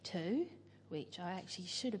22, which I actually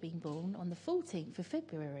should have been born on the 14th of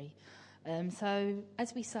February. So,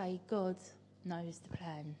 as we say, God knows the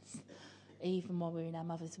plans, even while we're in our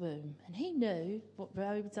mother's womb. And he knew what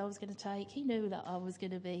roads I was going to take. He knew that I was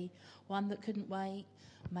going to be one that couldn't wait,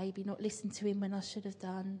 maybe not listen to him when I should have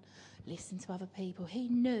done, listen to other people. He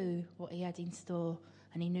knew what he had in store,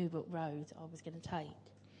 and he knew what road I was going to take.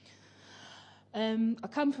 I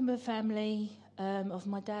come from a family of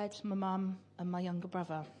my dad, my mum, and my younger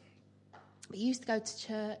brother. We used to go to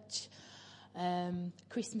church,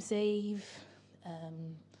 Christmas Eve,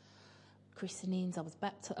 christenings. I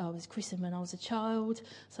was christened when I was a child,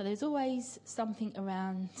 so there's always something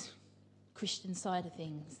around Christian side of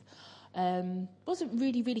things. Wasn't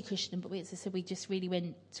really Christian, but as I said, we just really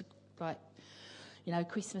went to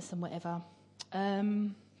Christmas and whatever.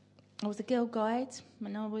 I was a girl guide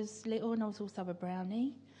when I was little, and I was also a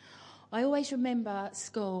brownie. I always remember at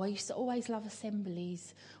school, I used to always love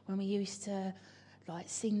assemblies when we used to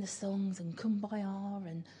sing the songs and Kumbaya,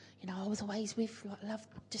 and I was always loved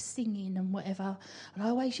just singing and whatever. And I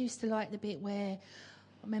always used to like the bit where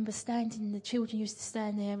I remember the children used to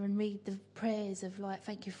stand there and read the prayers of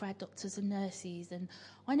thank you for our doctors and nurses. And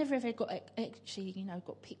I never ever got picked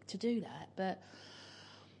to do that, but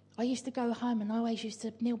I used to go home and I always used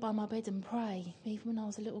to kneel by my bed and pray, even when I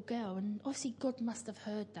was a little girl. And obviously God must have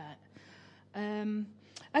heard that.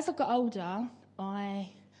 As I got older,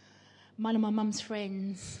 one of my mum's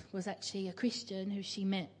friends was actually a Christian who she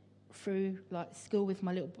met through school with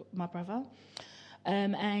my brother.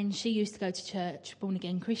 And she used to go to church, born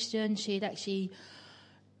again Christian. She had actually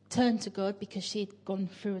turned to God because she had gone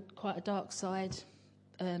through quite a dark side,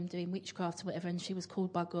 doing witchcraft or whatever, and she was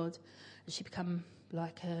called by God, and she became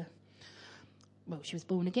she was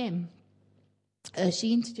born again.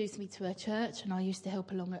 She introduced me to her church, and I used to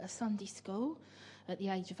help along at a Sunday school at the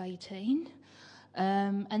age of 18.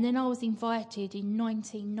 And then I was invited in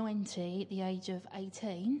 1990 at the age of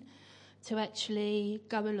 18 to actually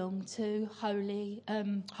go along to Holy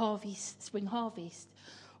Spring Harvest,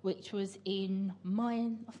 which was in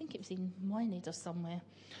I think it was in Minehead or somewhere.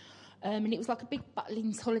 And it was like a big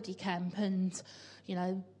Butlins holiday camp, and,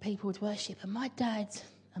 people would worship. And my dad,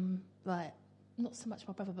 not so much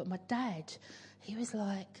my brother, but my dad, he was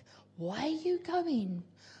like, why are you going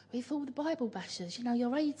with all the Bible bashers?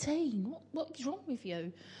 You're 18. What is wrong with you?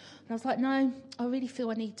 And I was like, no, I really feel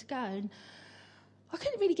I need to go. And I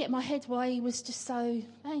couldn't really get my head why he was just so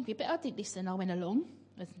angry, but I didn't listen. I went along.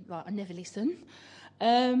 I never listen.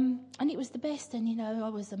 And it was the best, and, I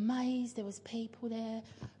was amazed. There was people there,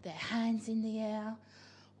 their hands in the air,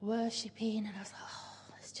 worshipping, and I was like,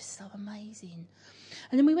 oh, it's just so amazing.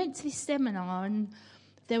 And then we went to this seminar, and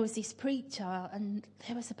there was this preacher, and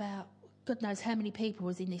there was about, God knows how many people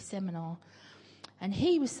was in this seminar. And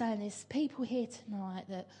he was saying, there's people here tonight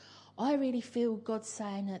that I really feel God's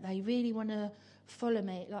saying that they really want to follow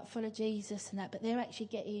me, follow Jesus and that, but they're actually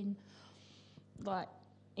getting,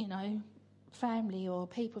 family or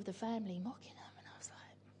people of the family mocking them. And I was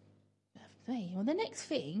like, me. Well, the next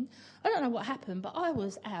thing, I don't know what happened, but I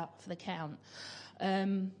was out for the count.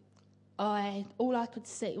 All I could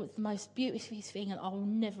see, it was the most beautiful thing, and I will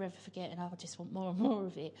never ever forget, and I just want more and more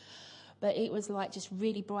of it. But it was just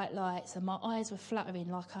really bright lights, and my eyes were fluttering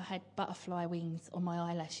like I had butterfly wings on my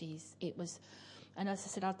eyelashes. It was, and as I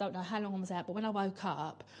said, I don't know how long I was out, but when I woke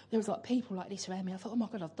up, there was people like this around me. I thought, oh my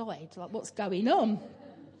God, I've died. What's going on?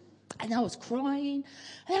 And I was crying.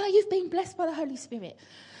 And they're like, you've been blessed by the Holy Spirit.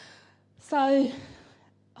 So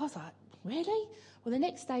I was like, really? Well, the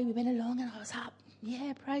next day we went along, and I was up,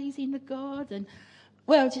 praising the God, and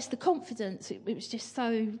just the confidence. It was just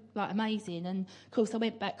so amazing. And of course, I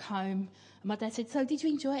went back home, and my dad said, "So did you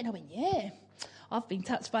enjoy it?" And I went, "Yeah, I've been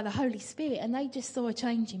touched by the Holy Spirit," and they just saw a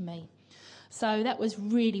change in me. So that was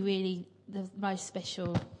really, really the most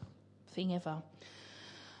special thing ever.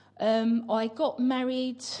 I got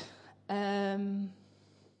married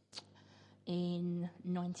in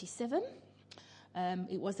 97.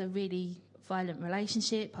 It was a really violent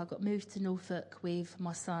relationship. I got moved to Norfolk with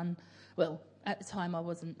my son. Well, at the time I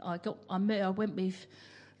wasn't. I went with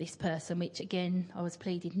this person, which again I was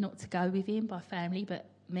pleaded not to go with him by family, but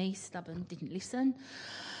me, stubborn, didn't listen.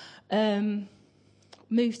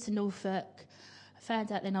 Moved to Norfolk.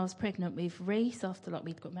 Found out then I was pregnant with Reese after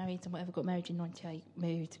we'd got married and whatever. Got married in 98,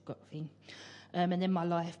 moved, got a thing. And then my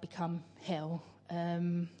life become hell.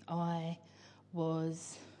 I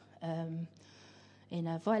was in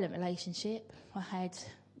a violent relationship. I had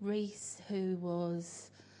Reese, who was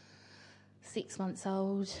 6 months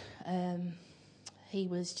old. He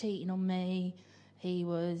was cheating on me.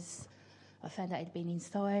 I found out he'd been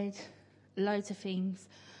inside. Loads of things.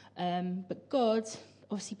 But God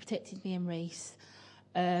obviously protected me and Reese.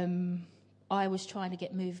 I was trying to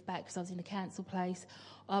get moved back because I was in a council place.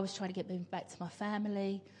 I was trying to get moved back to my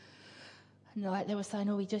family. And like they were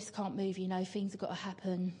saying, we just can't move you, things have got to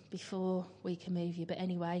happen before we can move you. But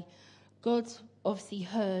anyway, God obviously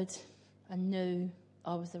heard and knew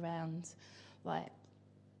I was around.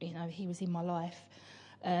 He was in my life.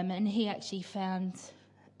 And he actually found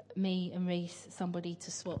me and Reese somebody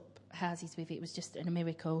to swap houses with. It was just a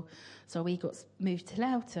miracle. So we got moved to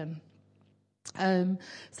Loughton. So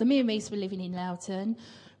me and Reese were living in Loughton.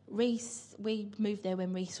 We moved there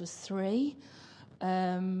when Reese was 3.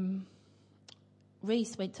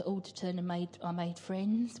 Reese went to Alderton and I made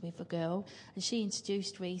friends with a girl, and she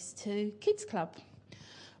introduced Reese to Kids Club,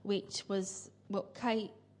 which was what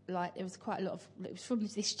Kate, there was quite a lot of, it was from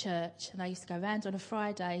this church, and I used to go around on a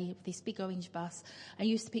Friday with this big orange bus. I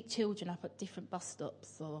used to pick children up at different bus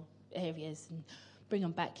stops or areas and bring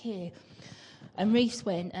them back here. And Reese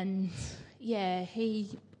went, and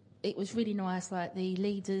it was really nice, the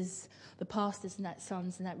leaders, the pastors and that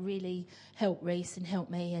sons and that really helped Reese and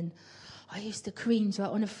helped me. And I used to cringe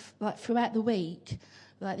throughout the week.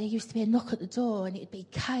 There used to be a knock at the door and it'd be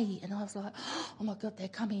Kate, and I was like, oh my God, they're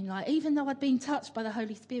coming. Even though I'd been touched by the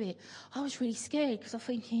Holy Spirit, I was really scared because I'm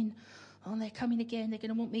thinking, oh, they're coming again, they're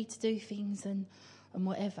going to want me to do things and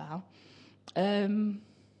whatever.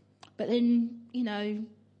 But then,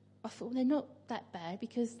 I thought, they're not that bad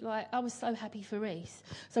because I was so happy for Reese.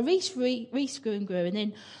 So Reese grew and grew, and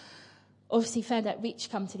then obviously found out Rich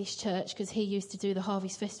come to this church because he used to do the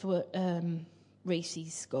Harvest Festival at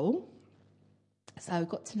Reese's school. So I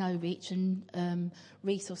got to know Rich, and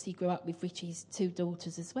Reese obviously grew up with Rich's 2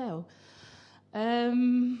 daughters as well.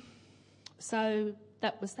 So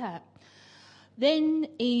that was that. Then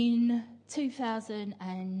in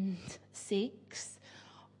 2006,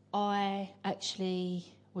 I actually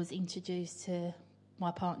was introduced to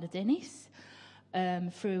my partner Dennis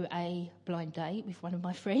through a blind date with one of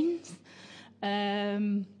my friends.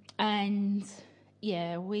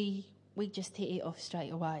 We just hit it off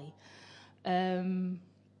straight away. And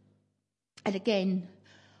again,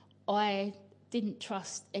 I didn't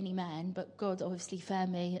trust any man, but God obviously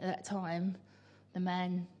found me at that time, the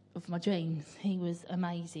man of my dreams. He was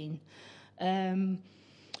amazing. In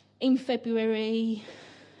February,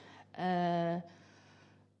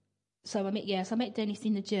 so I met Dennis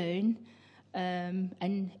in the June,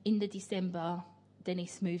 and in the December,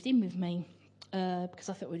 Dennis moved in with me. Because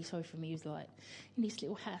I felt really sorry for him. He was in this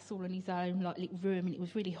little house all on his own, little room, and it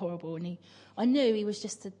was really horrible. And I knew he was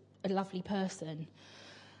just a lovely person.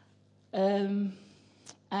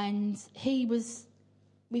 And he was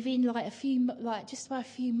within just by a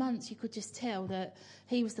few months, you could just tell that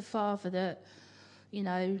he was the father that,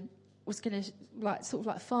 was going to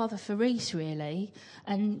father for Reese really.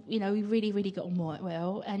 And we really, really got on quite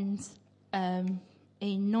well. And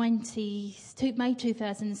in May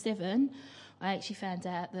 2007. I actually found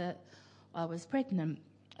out that I was pregnant,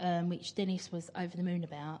 which Dennis was over the moon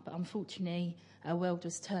about. But unfortunately, our world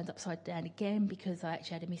was turned upside down again because I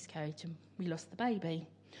actually had a miscarriage and we lost the baby.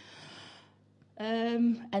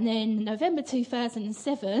 And then November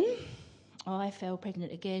 2007, I fell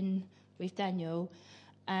pregnant again with Daniel.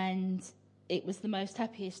 And it was the most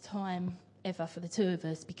happiest time ever for the 2 of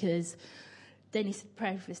us because Dennis had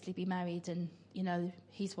previously been married and,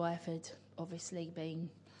 his wife had obviously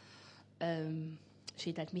been...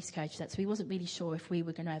 she'd had miscarriage, so he wasn't really sure if we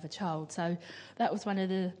were going to have a child. So that was one of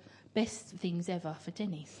the best things ever for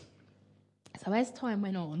Dennis. So as time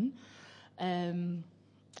went on,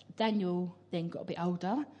 Daniel then got a bit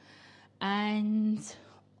older, and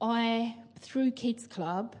through Kids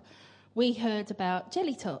Club, we heard about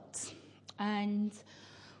Jelly Tots, and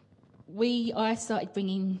I started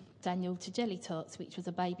bringing Daniel to Jelly Tots, which was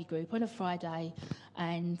a baby group, on a Friday,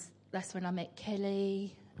 and that's when I met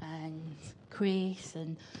Kelly and Chris,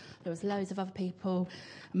 and there was loads of other people.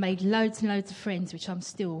 I made loads and loads of friends, which I'm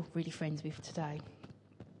still really friends with today.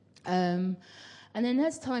 And then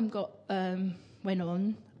as time went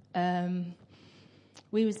on,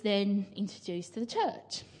 we was then introduced to the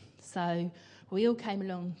church. So we all came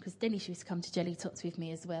along, because Dennis used to come to Jelly Tots with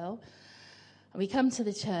me as well. And we come to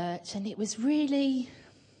the church, and it was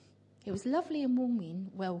lovely and warming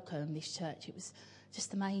welcome, this church. It was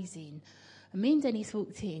just amazing. And me and Dennis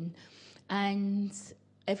walked in, and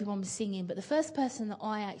everyone was singing, but the first person that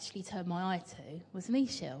I actually turned my eye to was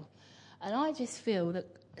Michelle. And I just feel that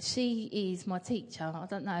she is my teacher. I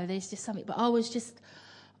don't know, there's just something, but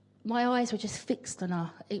my eyes were just fixed on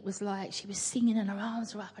her. It was like she was singing and her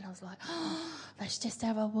arms were up, and I was like, oh, that's just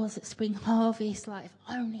how I was at Spring Harvest. If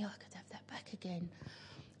only I could have that back again.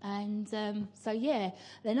 And then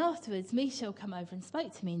afterwards, Michelle come over and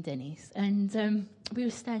spoke to me and Dennis. And we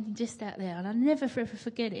were standing just out there, and I'll never forever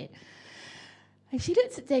forget it. And she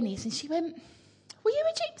looked at Dennis and she went, "Were you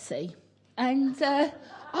a gypsy?" And I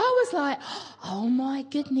was like, "Oh my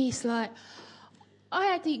goodness!" Like, I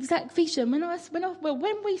had the exact vision when I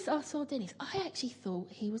saw Dennis. I actually thought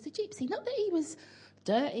he was a gypsy. Not that he was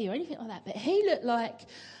dirty or anything like that, but he looked like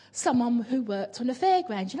someone who worked on a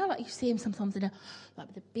fairground. You know, like you see him sometimes with a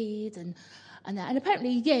beard and that. And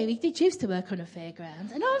apparently, he did used to work on a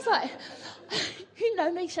fairground. And I was like,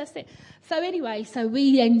 Misha said. So anyway,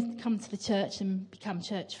 we then come to the church and become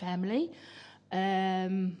church family. Where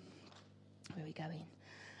are we going?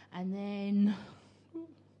 And then,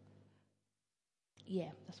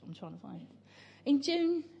 that's what I'm trying to find. In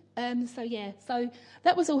June, so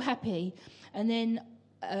that was all happy. And then,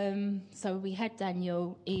 so we had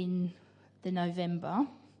Daniel in the in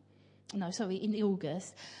the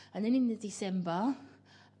August. And then in the December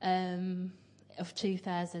of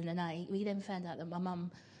 2008, we then found out that my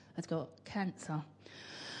mum had got cancer.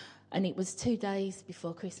 And it was 2 days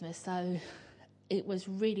before Christmas, so it was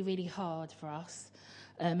really, really hard for us.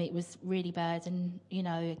 It was really bad, and,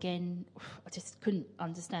 again, I just couldn't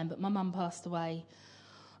understand. But my mum passed away.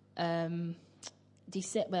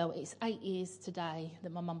 It's 8 years today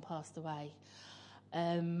that my mum passed away.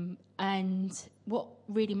 And what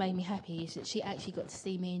really made me happy is that she actually got to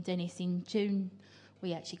see me and Dennis in June.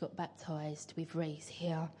 We actually got baptised with Reese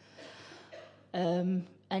here. And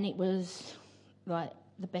it was, like,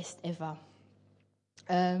 the best ever.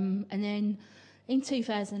 And then in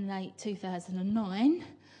 2008, 2009,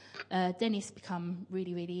 Dennis became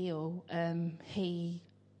really, really ill. He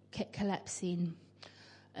kept collapsing,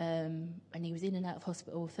 and he was in and out of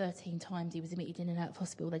hospital 13 times. He was admitted in and out of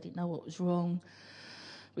hospital. They didn't know what was wrong.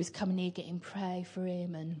 We was coming here getting prayer for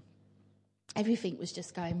him, and everything was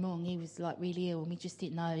just going wrong. He was, like, really ill, and we just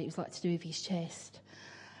didn't know. It was, like, to do with his chest.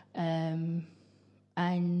 And,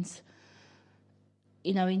 in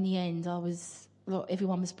the end,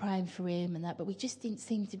 everyone was praying for him and that, but we just didn't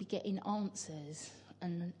seem to be getting answers.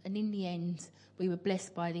 And in the end, we were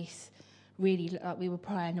blessed by this, really, like, we were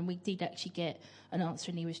praying, and we did actually get an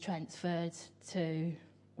answer, and he was transferred to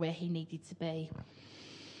where he needed to be.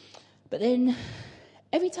 But then,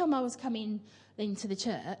 every time I was coming into the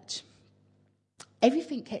church,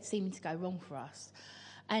 everything kept seeming to go wrong for us.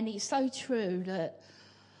 And it's so true that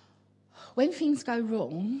when things go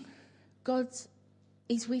wrong, God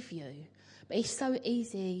is with you. But it's so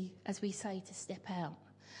easy, as we say, to step out.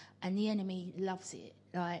 And the enemy loves it.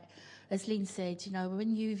 Like, as Lynn said,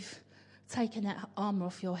 when you've taken that armour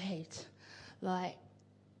off your head, like,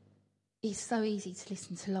 it's so easy to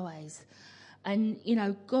listen to lies. And,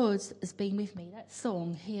 God has been with me. That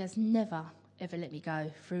song, He has never, ever let me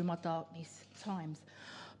go through my darkness times.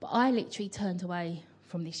 But I literally turned away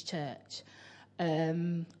from this church.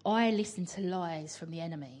 I listened to lies from the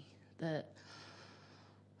enemy that,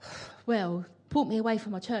 brought me away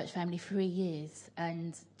from my church family for 3 years,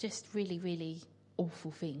 and just really, really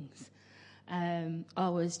awful things. I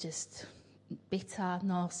was just bitter,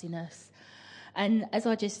 nastiness. And as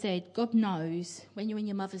I just said, God knows when you're in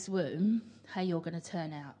your mother's womb how you're going to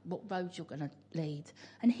turn out, what roads you're going to lead.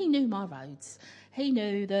 And he knew my roads. He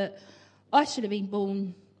knew that I should have been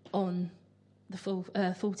born on the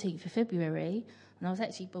 14th of February, and I was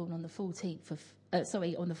actually born on the 4th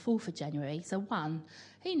of January. So 1,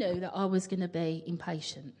 he knew that I was going to be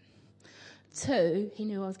impatient. 2, he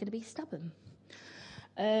knew I was going to be stubborn.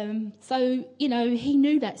 He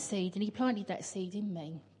knew that seed, and he planted that seed in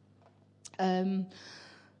me.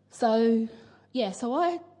 So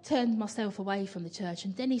I turned myself away from the church,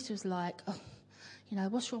 and Dennis was like,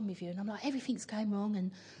 what's wrong with you? And I'm like, everything's going wrong,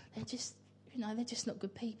 and they're just not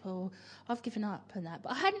good people. I've given up and that.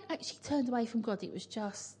 But I hadn't actually turned away from God. It was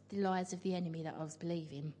just the lies of the enemy that I was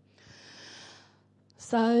believing.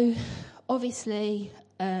 So, obviously,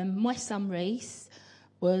 my son Reese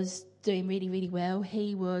was doing really, really well.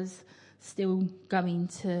 He was still going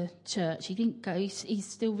to church. He didn't go. He's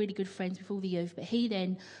still really good friends with all the youth, but he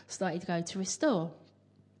then started to go to Restore.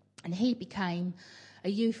 And he became a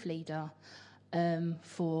youth leader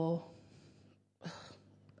for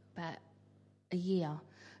about a year,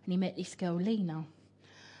 and he met this girl Lena,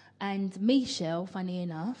 and Michelle, funny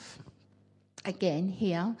enough, again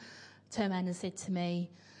here, turned around and said to me,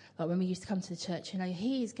 like when we used to come to the church,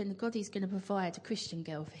 God is going to provide a Christian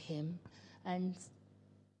girl for him, and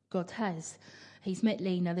God has. He's met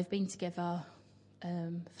Lena. They've been together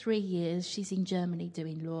 3 years. She's in Germany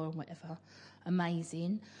doing law and whatever.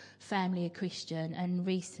 Amazing. Family are Christian, and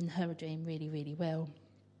Reese and her are doing really, really well.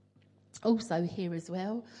 Also here as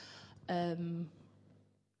well,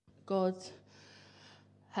 God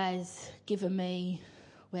has given me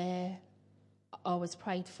where I was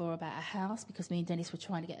prayed for about a house, because me and Dennis were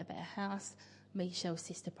trying to get a better house. Michelle's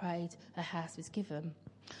sister prayed, a house was given.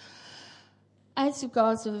 As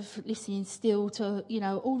regards of listening still to,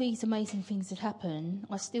 all these amazing things that happen,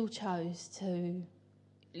 I still chose to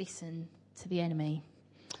listen to the enemy.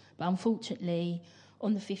 But unfortunately,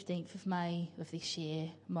 on the 15th of May of this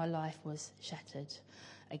year, my life was shattered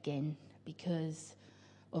again, because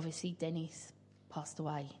obviously Dennis passed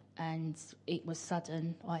away, and it was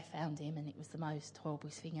sudden. I found him, and it was the most horrible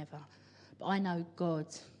thing ever. But I know God,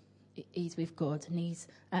 he's with God, and he's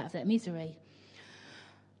out of that misery.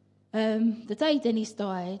 The day Dennis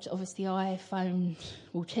died, obviously I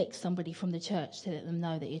text somebody from the church to let them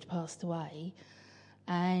know that he'd passed away.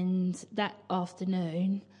 And that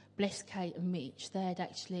afternoon, bless Kate and Mitch, they had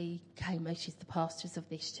actually came, which is the pastors of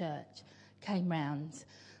this church, came round,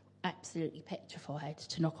 absolutely petrified,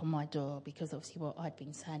 to knock on my door, because obviously what I'd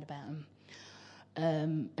been saying about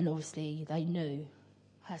them. And obviously they knew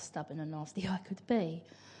how stubborn and nasty I could be.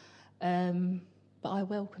 But I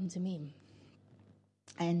welcomed them in.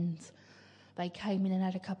 And they came in and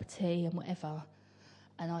had a cup of tea and whatever,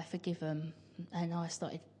 and I forgive them. And I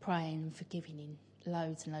started praying and forgiving in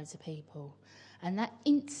loads and loads of people. And that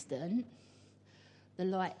instant, the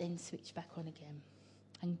light then switched back on again.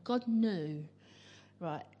 And God knew,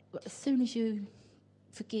 right, as soon as you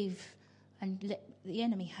forgive, and the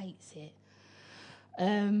enemy hates it.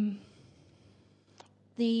 I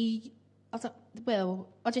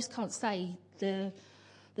just can't say the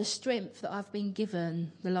strength that I've been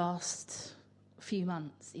given the last few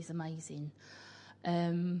months is amazing.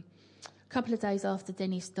 A couple of days after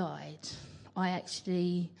Dennis died, I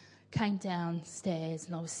actually came downstairs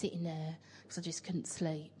and I was sitting there because I just couldn't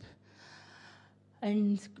sleep.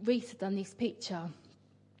 And Reese had done this picture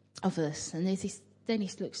of us, and there's this,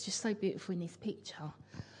 Dennis looks just so beautiful in this picture.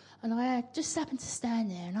 And I just happened to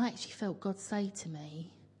stand there, and I actually felt God say to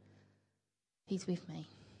me, he's with me.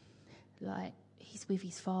 Like, he's with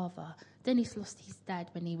his father. Dennis lost his dad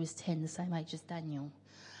when he was 10, the same age as Daniel.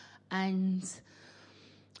 And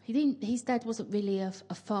his dad wasn't really a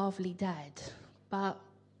fatherly dad, but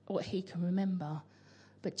what he can remember.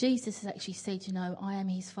 But Jesus has actually said, I am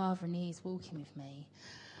his father and he is walking with me.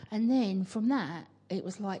 And then from that, it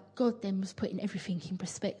was like God then was putting everything in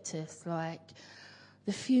perspective, like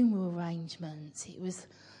the funeral arrangements. It was,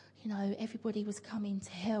 everybody was coming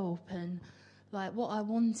to help, and like what I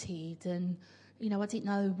wanted, and I didn't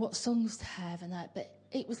know what songs to have and that, but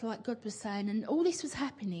it was like God was saying, and all this was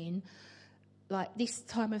happening like this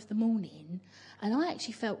time of the morning, and I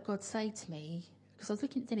actually felt God say to me, because I was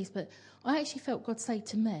looking at Dennis, but I actually felt God say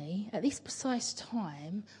to me at this precise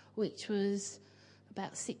time, which was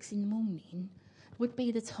about 6 a.m, would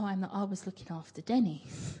be the time that I was looking after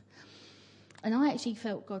Dennis. And I actually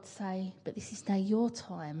felt God say, but this is now your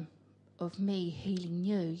time of me healing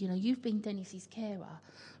you. You've been Dennis's carer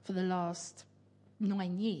for the last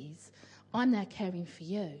 9 years. I'm now caring for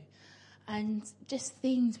you. And just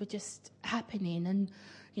things were just happening. And,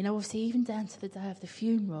 obviously even down to the day of the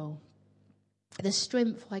funeral, the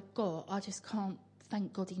strength I got, I just can't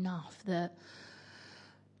thank God enough that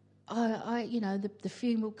the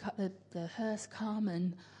funeral, the hearse come,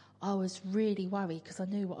 and I was really worried because I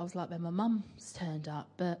knew what I was like when my mum's turned up.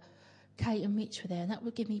 But Kate and Mitch were there, and that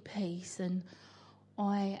would give me peace. And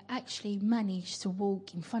I actually managed to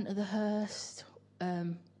walk in front of the hearse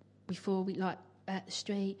before we at the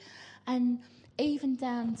street, and even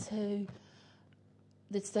down to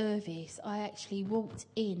the service, I actually walked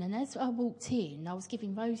in. And as I walked in, I was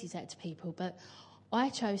giving roses out to people, but I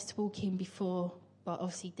chose to walk in before,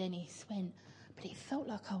 obviously Dennis went. But it felt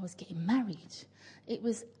like I was getting married. It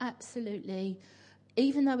was absolutely,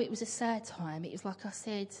 even though it was a sad time, it was like I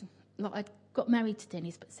said, like I got married to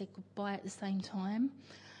Dennis, but said goodbye at the same time.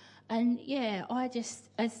 And yeah, I just,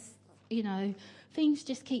 as things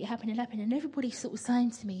just keep happening, and everybody's sort of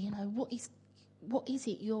saying to me, what is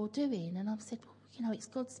it you're doing? And I've said, well, it's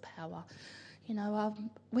God's power.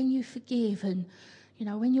 When you forgive, and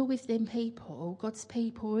when you're with them people, God's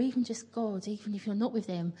people, or even just God, even if you're not with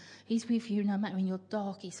them, he's with you no matter in your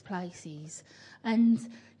darkest places. And,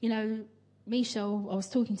 Michelle, I was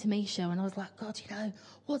talking to Michelle, and I was like, God,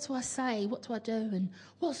 what do I say? What do I do? And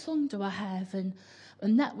what song do I have? And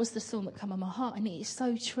that was the song that came on my heart. And it is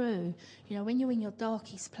so true. When you're in your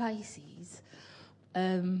darkest places,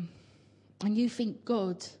 and you think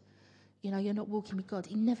God, you're not walking with God,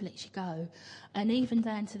 he never lets you go. And even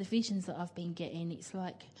down to the visions that I've been getting, it's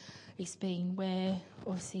like it's been where,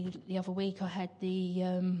 obviously, the other week I had the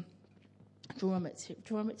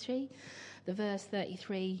geometry, the verse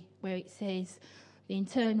 33, where it says, The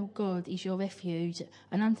eternal God is your refuge,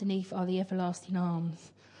 and underneath are the everlasting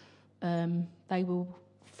arms. They will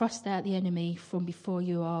thrust out the enemy from before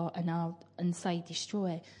you are and say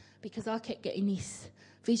destroy. Because I kept getting this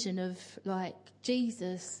vision of like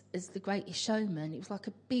Jesus as the greatest showman. It was like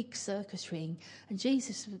a big circus ring, and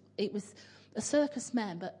Jesus, it was a circus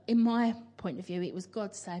man, but in my point of view, it was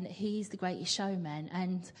God saying that he is the greatest showman,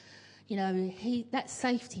 and you know, that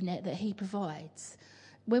safety net that he provides.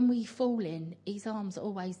 When we fall in, his arms are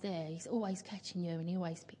always there. He's always catching you, and he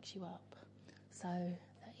always picks you up. So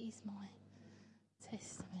that is my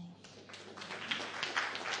testimony.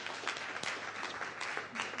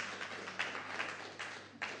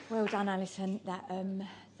 Well done, Alison.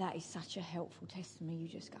 That is such a helpful testimony you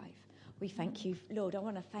just gave. We thank you, Lord. I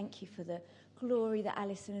want to thank you for the glory that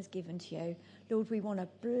Alison has given to you. Lord, we want to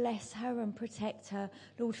bless her and protect her.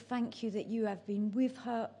 Lord, thank you that you have been with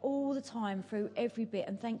her all the time through every bit,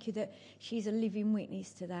 and thank you that she's a living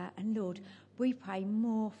witness to that. And Lord, we pray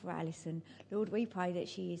more for Alison. Lord, we pray that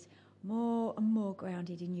she is more and more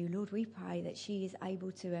grounded in you. Lord, we pray that she is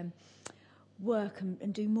able to work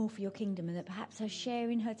and do more for your kingdom, and that perhaps her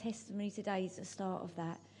sharing her testimony today is the start of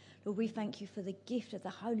that. Lord, we thank you for the gift of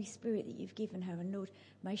the Holy Spirit that you've given her, and Lord,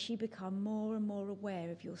 may she become more and more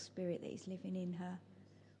aware of your Spirit that is living in her.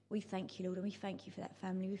 We thank you, Lord, and we thank you for that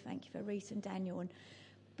family. We thank you for Reese and Daniel, and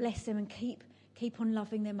bless them and keep on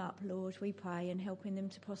loving them up, Lord, we pray, and helping them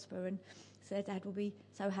to prosper, and so their dad will be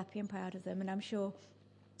so happy and proud of them. And I'm sure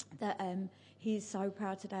that he is so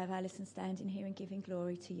proud today of Alison standing here and giving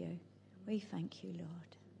glory to you. We thank you,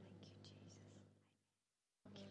 Lord.